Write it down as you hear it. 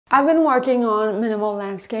I've been working on minimal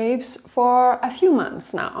landscapes for a few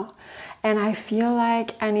months now, and I feel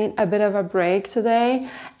like I need a bit of a break today,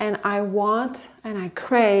 and I want and I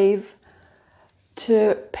crave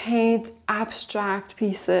to paint abstract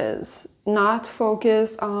pieces, not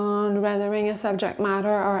focus on rendering a subject matter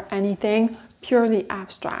or anything, purely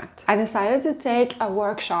abstract. I decided to take a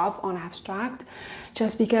workshop on abstract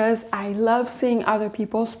just because I love seeing other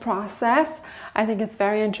people's process. I think it's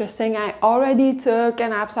very interesting. I already took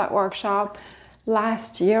an abstract workshop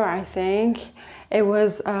last year, I think. It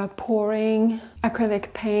was pouring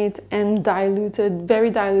acrylic paint in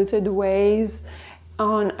very diluted ways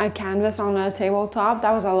on a canvas on a tabletop.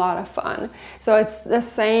 That was a lot of fun. So it's the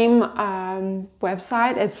same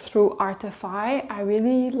website. It's through Artify. I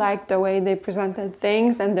really like the way they presented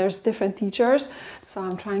things, and there's different teachers. So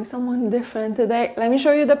I'm trying someone different today. Let me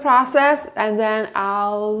show you the process, and then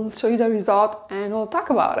I'll show you the result and we'll talk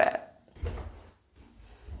about it.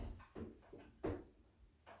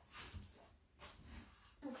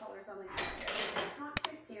 Colors on the canvas. It's not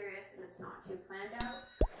too serious and it's not too planned out.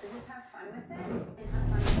 So just have fun with it and have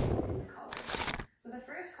fun mixing the colors. So the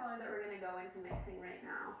first color that we're going to go into mixing right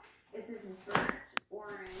now is this burnt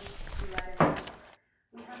orange, red, and yellow.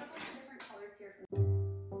 We have a bunch of different colors here from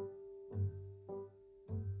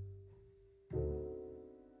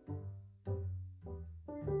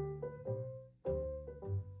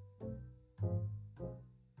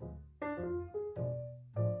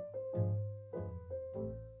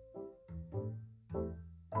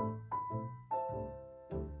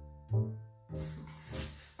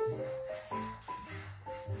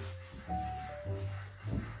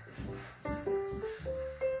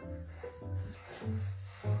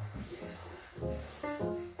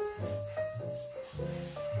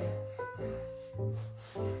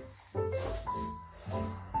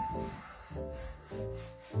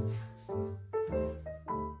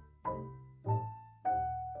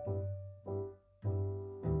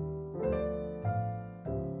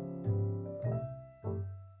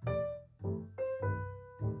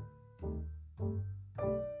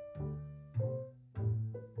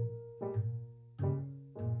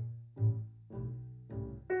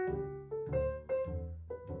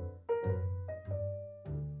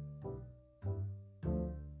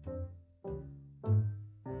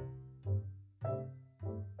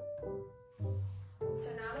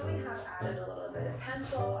So now that we have added a little bit of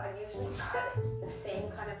pencil, I usually add the same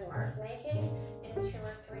kind of mark making in 2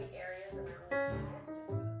 or 3 areas around the canvas.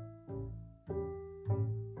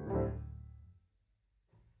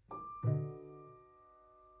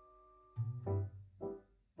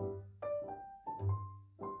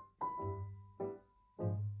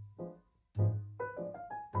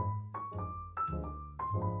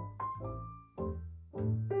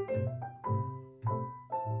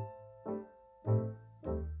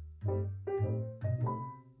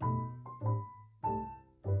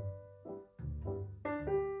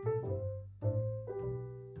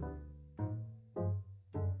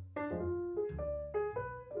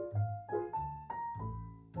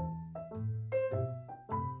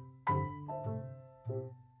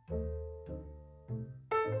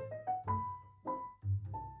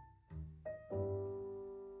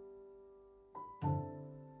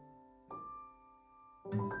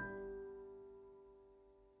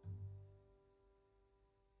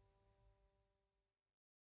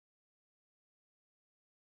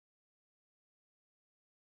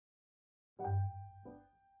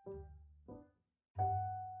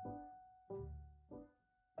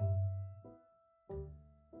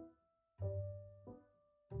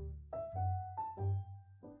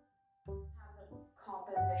 Have the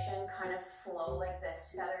composition kind of flow like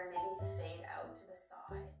this feather, maybe fade out to the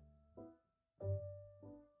side.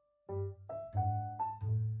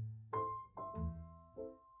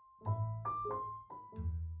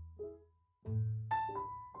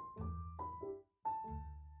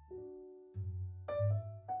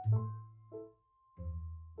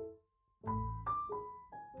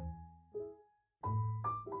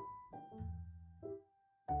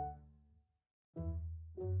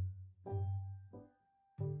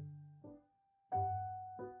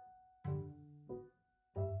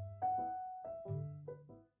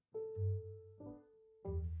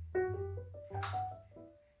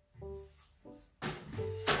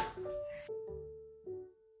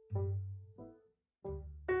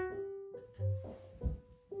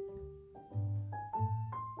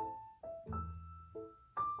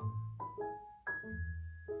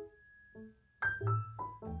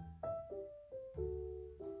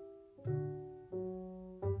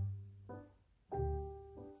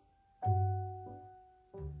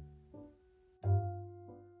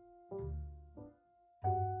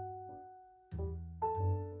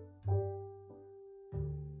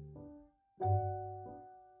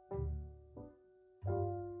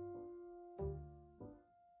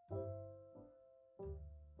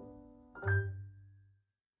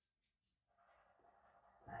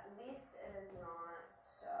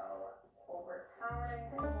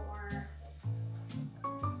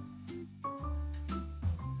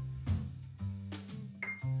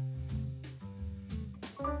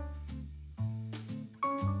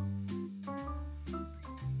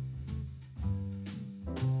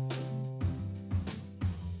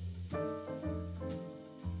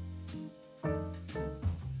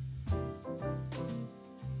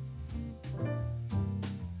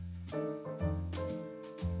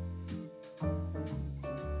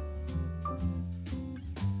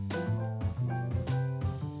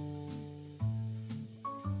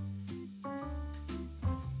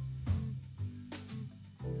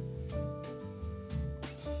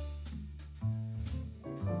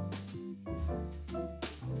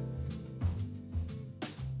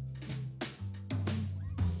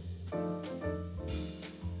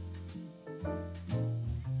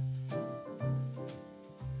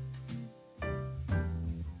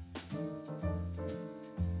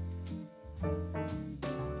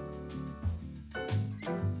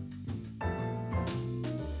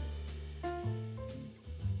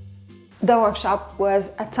 The workshop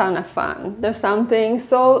was a ton of fun. There's something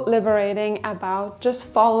so liberating about just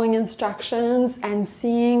following instructions and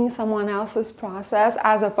seeing someone else's process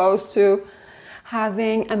as opposed to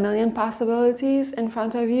having a million possibilities in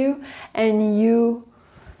front of you and you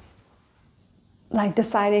like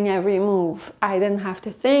deciding every move. I didn't have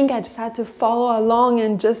to think, I just had to follow along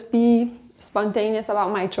and just be spontaneous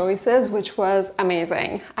about my choices, which was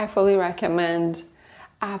amazing. I fully recommend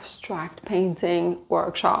abstract painting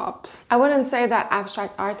workshops. I wouldn't say that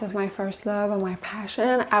abstract art is my first love or my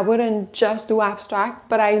passion. I wouldn't just do abstract,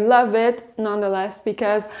 but I love it nonetheless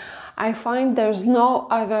because I find there's no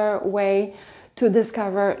other way to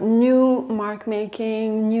discover new mark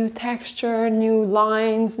making, new texture, new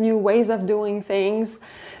lines, new ways of doing things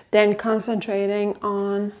than concentrating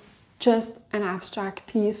on just an abstract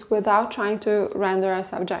piece without trying to render a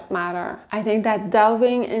subject matter. I think that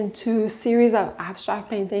delving into series of abstract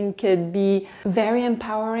painting could be very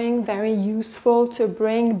empowering, very useful to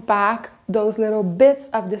bring back those little bits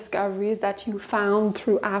of discoveries that you found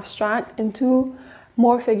through abstract into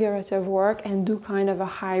more figurative work and do kind of a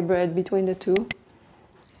hybrid between the two.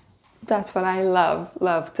 That's what I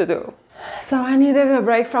love to do. So I needed a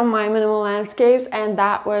break from my minimal landscapes and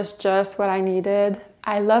that was just what I needed.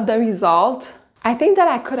 I love the result. I think that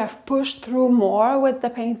I could have pushed through more with the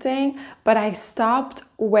painting, but I stopped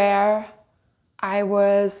where I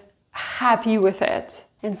was happy with it.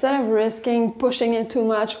 Instead of risking pushing it too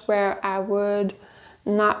much where I would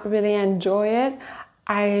not really enjoy it,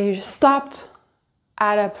 I stopped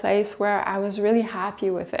at a place where I was really happy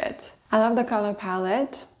with it. I love the color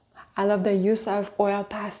palette. I love the use of oil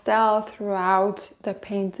pastel throughout the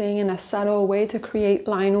painting in a subtle way to create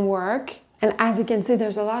line work. And as you can see,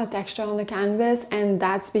 there's a lot of texture on the canvas, and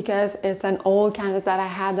that's because it's an old canvas that I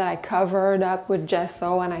had that I covered up with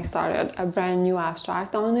gesso and I started a brand new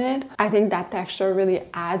abstract on it. I think that texture really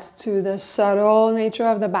adds to the subtle nature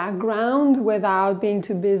of the background without being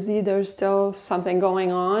too busy. There's still something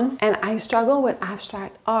going on. And I struggle with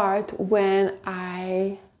abstract art when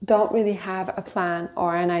I don't really have a plan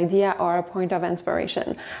or an idea or a point of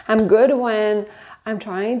inspiration. I'm good when I'm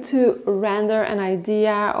trying to render an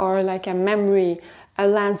idea or like a memory, a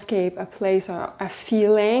landscape, a place, or a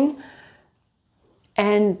feeling,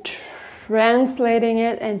 and translating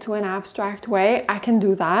it into an abstract way. I can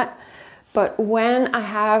do that. But when I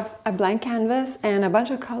have a blank canvas and a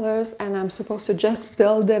bunch of colors and I'm supposed to just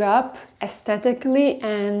build it up aesthetically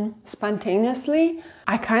and spontaneously,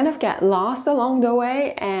 I kind of get lost along the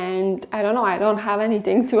way and I don't know, I don't have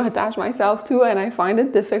anything to attach myself to and I find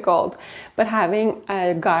it difficult. But having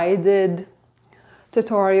a guided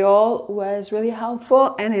tutorial was really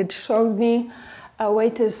helpful and it showed me a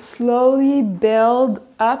way to slowly build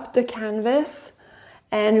up the canvas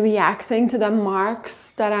and reacting to the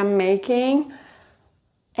marks that I'm making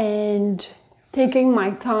and taking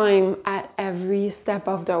my time at every step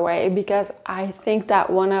of the way, because I think that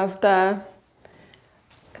one of the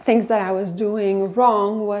things that I was doing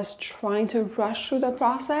wrong was trying to rush through the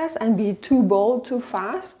process and be too bold too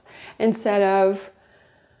fast instead of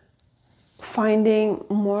finding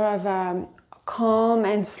more of a calm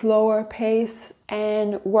and slower pace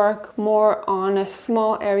and work more on a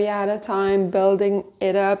small area at a time, building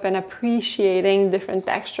it up and appreciating different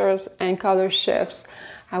textures and color shifts.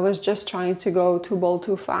 I was just trying to go too bold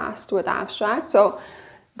too fast with abstract. So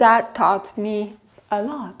that taught me a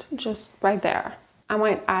lot just right there. I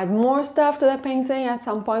might add more stuff to the painting at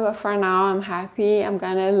some point, but for now I'm happy. I'm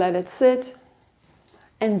gonna let it sit,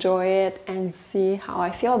 enjoy it, and see how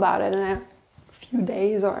I feel about it in a few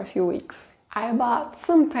days or a few weeks. I bought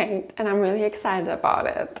some paint and I'm really excited about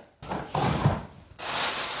it.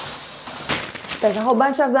 There's a whole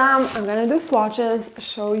bunch of them. I'm gonna do swatches,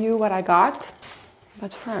 show you what I got.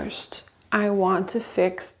 But first, I want to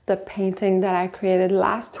fix the painting that I created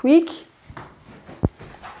last week.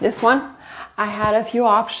 This one. I had a few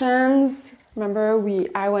options. Remember,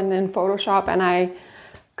 I went in Photoshop and I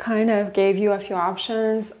kind of gave you a few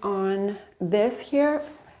options on this here.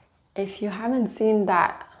 If you haven't seen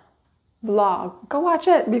that vlog, go watch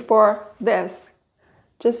it before this,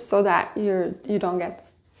 just so that you don't get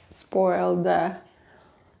spoiled the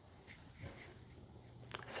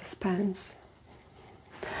suspense.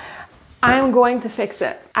 I'm going to fix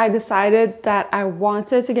it. I decided that I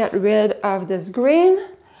wanted to get rid of this green,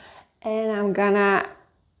 and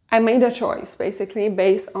I made a choice basically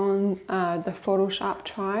based on the Photoshop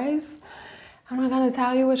tries. I'm not gonna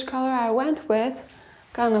tell you which color I went with.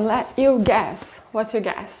 Gonna let you guess. What's your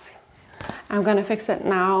guess? I'm gonna fix it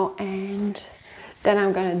now and then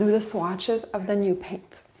I'm gonna do the swatches of the new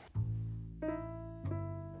paint.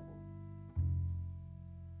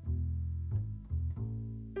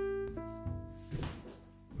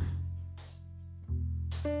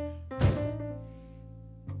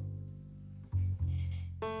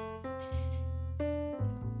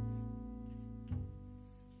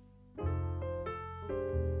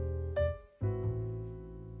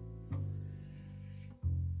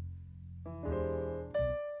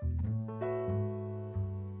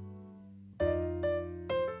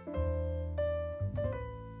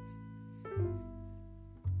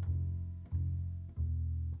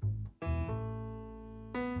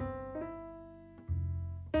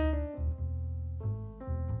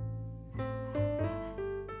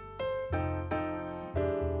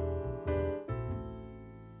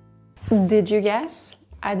 Did you guess?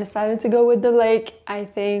 I decided to go with the lake. I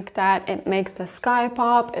think that it makes the sky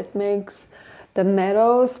pop, it makes the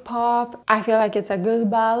meadows pop. I feel like it's a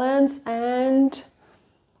good balance and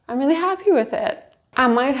I'm really happy with it. I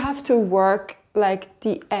might have to work like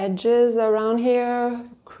the edges around here,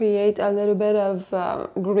 create a little bit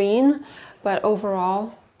of green, but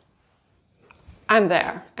overall I'm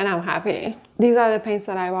there and I'm happy. These are the paints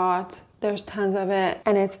that I bought. There's tons of it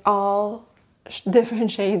and it's all different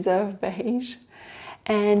shades of beige.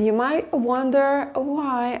 And you might wonder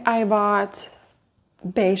why I bought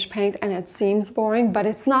beige paint and it seems boring, but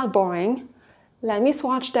it's not boring. Let me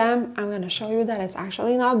swatch them. I'm going to show you that it's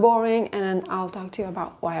actually not boring and then I'll talk to you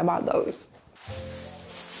about why I bought those.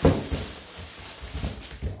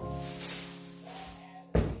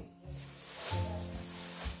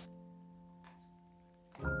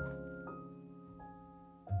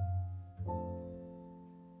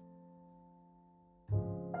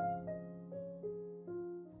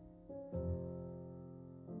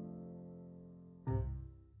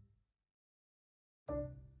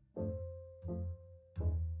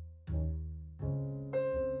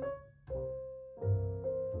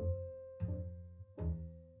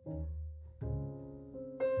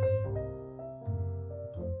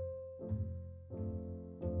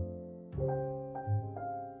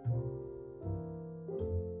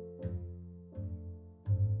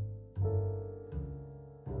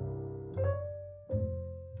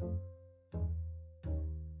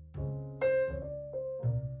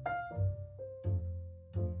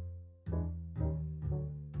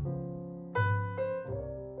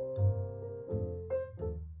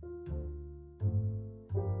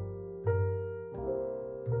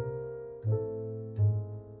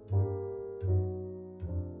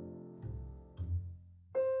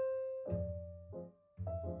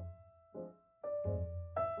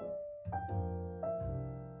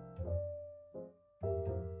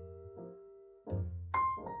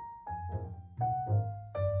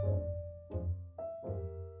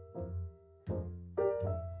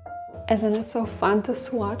 Isn't it so fun to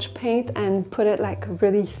swatch paint and put it like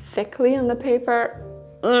really thickly on the paper?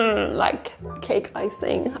 Like cake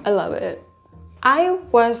icing. I love it. I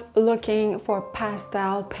was looking for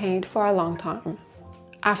pastel paint for a long time.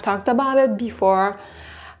 I've talked about it before.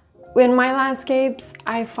 In my landscapes,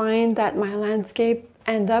 I find that my landscape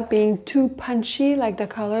end up being too punchy, like the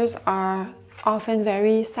colors are often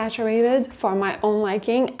very saturated for my own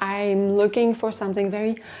liking. I'm looking for something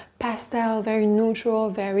very pastel, very neutral,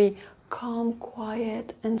 very calm,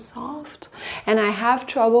 quiet, and soft. And I have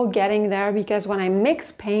trouble getting there because when I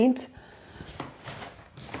mix paint,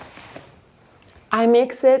 I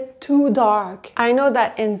mix it too dark. I know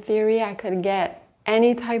that in theory I could get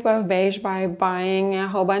any type of beige by buying a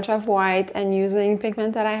whole bunch of white and using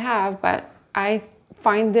pigment that I have, but I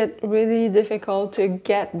find it really difficult to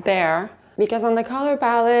get there because on the color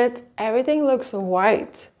palette, everything looks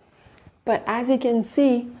white. But as you can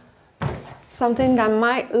see, something that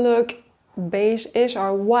might look beige-ish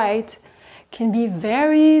or white can be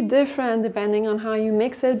very different depending on how you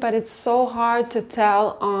mix it, but it's so hard to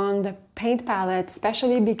tell on the paint palette,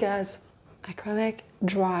 especially because acrylic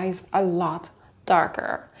dries a lot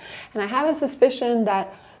darker. And I have a suspicion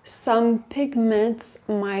that some pigments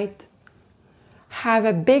might have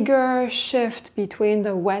a bigger shift between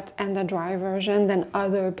the wet and the dry version than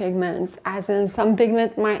other pigments, as in some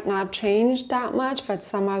pigment might not change that much, but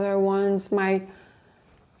some other ones might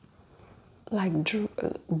like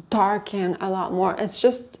darken a lot more. It's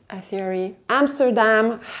just a theory.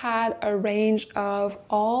 Amsterdam had a range of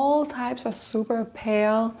all types of super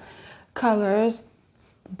pale colors,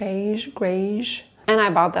 beige, grayish, and I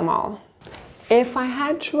bought them all. If I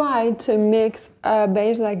had tried to mix a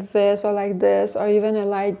beige like this or even a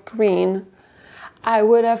light green, I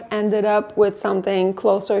would have ended up with something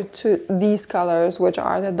closer to these colors, which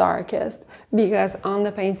are the darkest, because on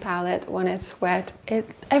the paint palette, when it's wet,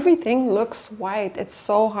 everything looks white. It's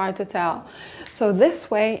so hard to tell. So this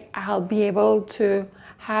way, I'll be able to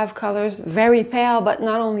have colors very pale, but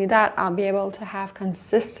not only that, I'll be able to have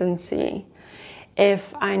consistency.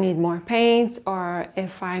 If I need more paint or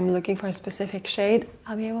if I'm looking for a specific shade,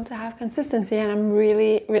 I'll be able to have consistency, and I'm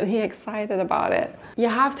really, really excited about it. You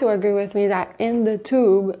have to agree with me that in the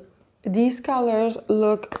tube, these colors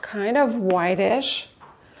look kind of whitish,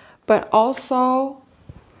 but also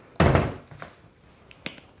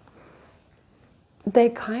they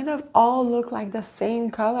kind of all look like the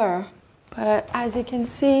same color. But as you can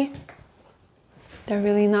see, they're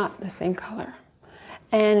really not the same color.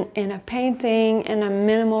 And in a painting, in a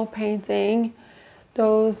minimal painting,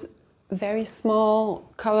 those very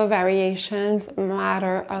small color variations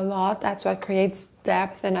matter a lot. That's what creates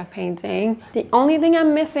depth in a painting. The only thing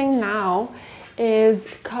I'm missing now is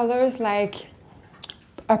colors like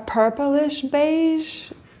a purplish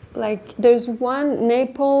beige. Like there's one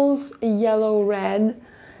Naples yellow red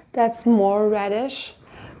that's more reddish,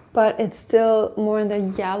 but it's still more in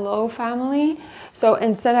the yellow family. So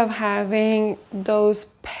instead of having those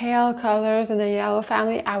pale colors in the yellow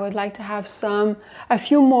family, I would like to have a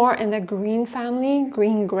few more in the green family,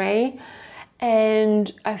 green gray,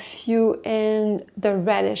 and a few in the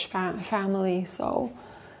reddish family. So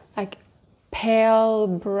like pale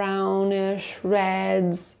brownish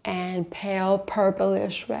reds and pale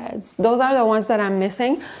purplish reds. Those are the ones that I'm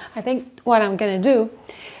missing. I think what I'm gonna do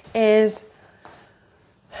is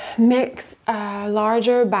mix a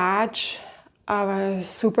larger batch of a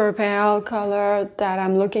super pale color that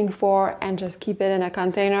I'm looking for and just keep it in a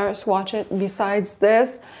container, swatch it besides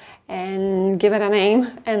this, and give it a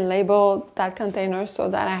name and label that container so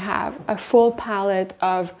that I have a full palette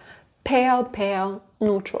of pale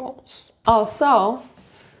neutrals. Also,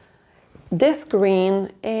 this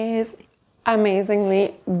green is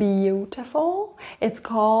amazingly beautiful. It's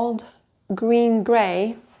called green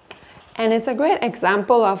gray, and it's a great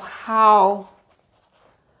example of how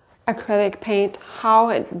acrylic paint, how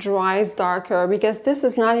it dries darker, because this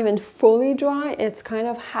is not even fully dry, it's kind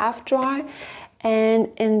of half dry, and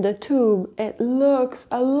in the tube it looks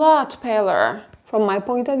a lot paler. From my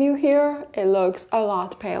point of view here, it looks a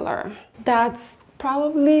lot paler. That's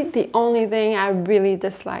probably the only thing I really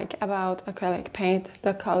dislike about acrylic paint,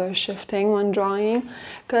 the color shifting when drying,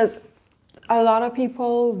 because a lot of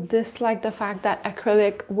people dislike the fact that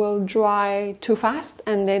acrylic will dry too fast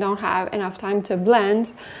and they don't have enough time to blend.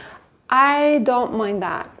 I don't mind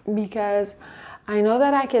that because I know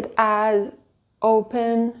that I could add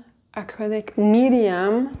open acrylic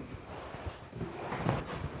medium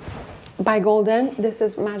by Golden. This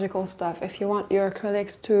is magical stuff. If you want your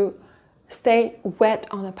acrylics to stay wet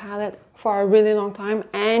on the palette for a really long time,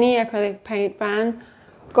 any acrylic paint brand,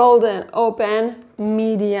 Golden open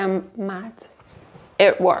medium matte,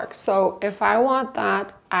 it works. So if I want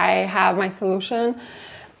that, I have my solution.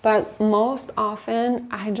 But most often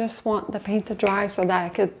I just want the paint to dry so that I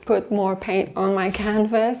could put more paint on my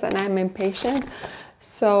canvas, and I'm impatient.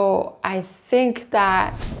 So I think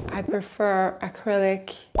that I prefer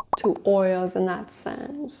acrylic to oils in that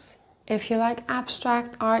sense. If you like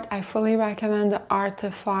abstract art, I fully recommend the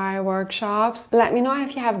Artify workshops. Let me know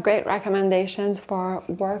if you have great recommendations for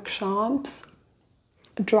workshops.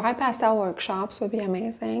 Dry pastel workshops would be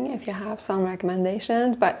amazing if you have some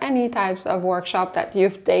recommendations, but any types of workshop that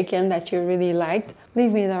you've taken that you really liked,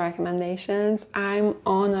 leave me the recommendations. I'm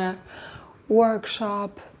on a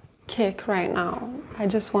workshop kick right now. I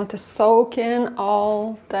just want to soak in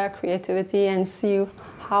all the creativity and see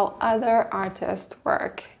how other artists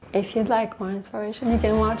work. If you'd like more inspiration, you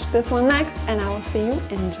can watch this one next, and I will see you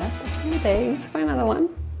in just a few days for another one.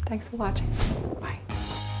 Thanks for watching. Bye.